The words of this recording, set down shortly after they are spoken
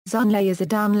Xunlei is a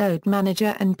download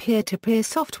manager and peer-to-peer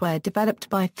software developed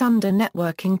by Thunder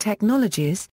Networking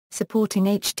Technologies, supporting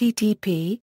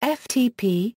HTTP,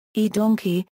 FTP,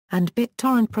 eDonkey, and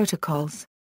BitTorrent protocols.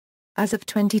 As of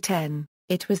 2010,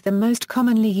 it was the most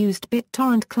commonly used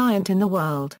BitTorrent client in the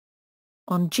world.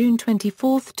 On June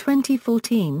 24,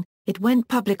 2014, it went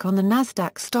public on the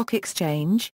Nasdaq Stock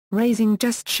Exchange, raising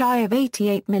just shy of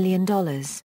 $88 million.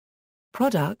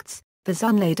 Products: the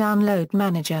Xunlei Download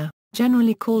Manager,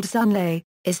 generally called Xunlei,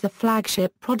 is the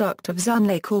flagship product of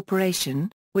Xunlei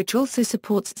Corporation, which also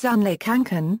supports Xunlei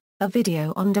Kankan, a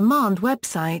video-on-demand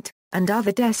website, and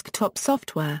other desktop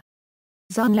software.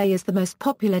 Xunlei is the most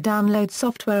popular download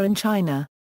software in China.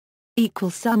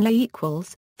 Xunlei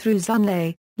through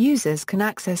Xunlei, users can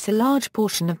access a large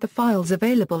portion of the files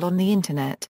available on the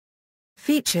Internet.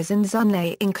 Features in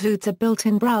Xunlei includes a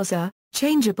built-in browser,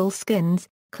 changeable skins,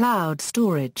 cloud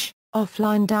storage,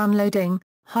 offline downloading,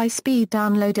 high-speed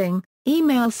downloading,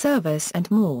 email service and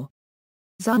more.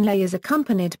 Xunlei is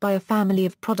accompanied by a family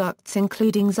of products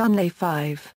including Xunlei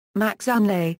 5, Mac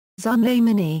Xunlei, Xunlei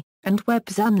Mini, and Web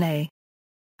Xunlei.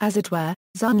 As it were,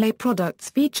 Xunlei products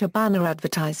feature banner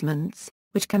advertisements,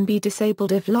 which can be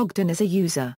disabled if logged in as a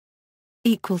user.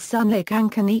 Xunlei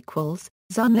Kankan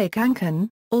Xunlei Kankan,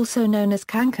 also known as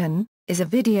Kankan, is a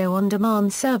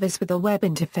video-on-demand service with a web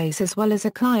interface as well as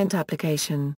a client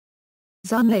application.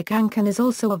 Xunlei Kankan is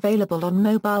also available on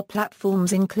mobile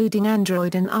platforms including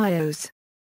Android and iOS.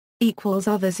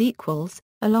 Others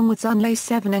along with Xunlei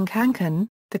 7 and Kankan,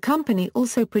 the company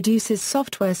also produces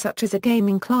software such as a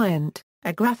gaming client,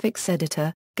 a graphics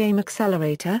editor, game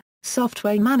accelerator,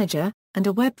 software manager, and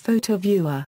a web photo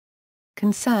viewer.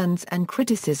 Concerns and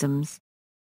criticisms.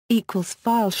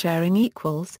 File sharing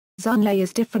Xunlei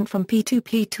is different from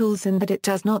P2P tools in that it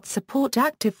does not support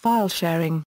active file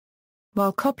sharing.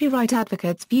 While copyright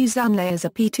advocates view Xunlei as a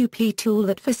P2P tool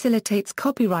that facilitates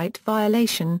copyright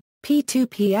violation,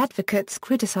 P2P advocates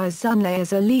criticize Xunlei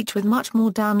as a leech with much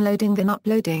more downloading than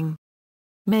uploading.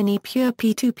 Many pure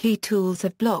P2P tools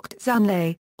have blocked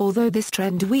Xunlei, although this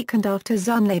trend weakened after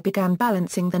Xunlei began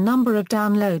balancing the number of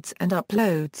downloads and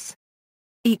uploads.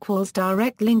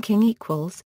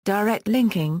 Direct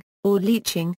linking, or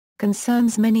leeching,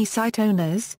 concerns many site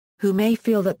owners, who may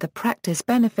feel that the practice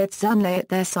benefits Xunlei at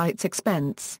their site's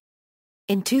expense.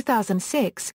 In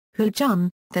 2006,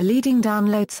 Huijun, the leading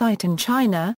download site in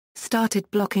China, started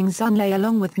blocking Xunlei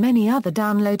along with many other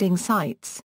downloading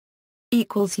sites.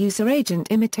 User agent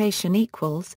imitation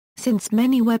Since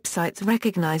many websites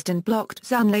recognized and blocked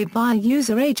Xunlei via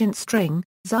user agent string,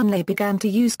 Xunlei began to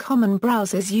use common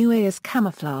browsers UA as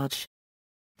camouflage.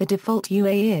 The default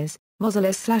UA is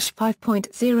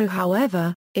Mozilla/5.0.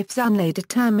 However, if Xunlei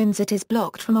determines it is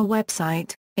blocked from a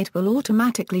website, it will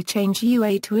automatically change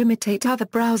UA to imitate other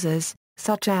browsers,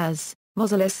 such as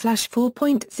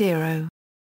Mozilla/4.0.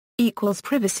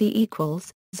 Privacy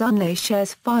Xunlei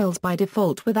shares files by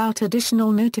default without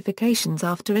additional notifications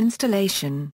after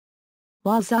installation.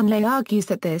 While Xunlei argues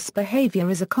that this behavior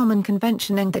is a common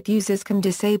convention and that users can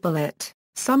disable it,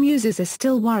 some users are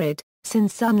still worried,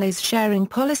 since Xunlei's sharing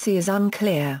policy is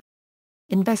unclear.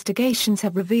 Investigations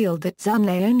have revealed that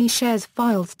Xunlei only shares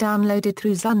files downloaded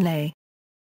through Xunlei.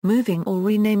 Moving or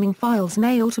renaming files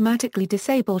may automatically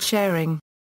disable sharing.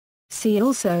 See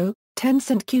also,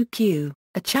 Tencent QQ,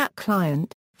 a chat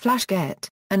client, FlashGet,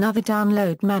 another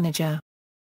download manager.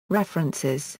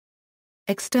 References.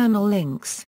 External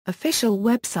links, official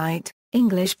website,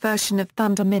 English version of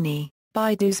Thunder Mini,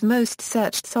 Baidu's most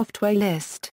searched software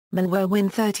list, malware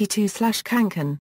Win32/Kankan.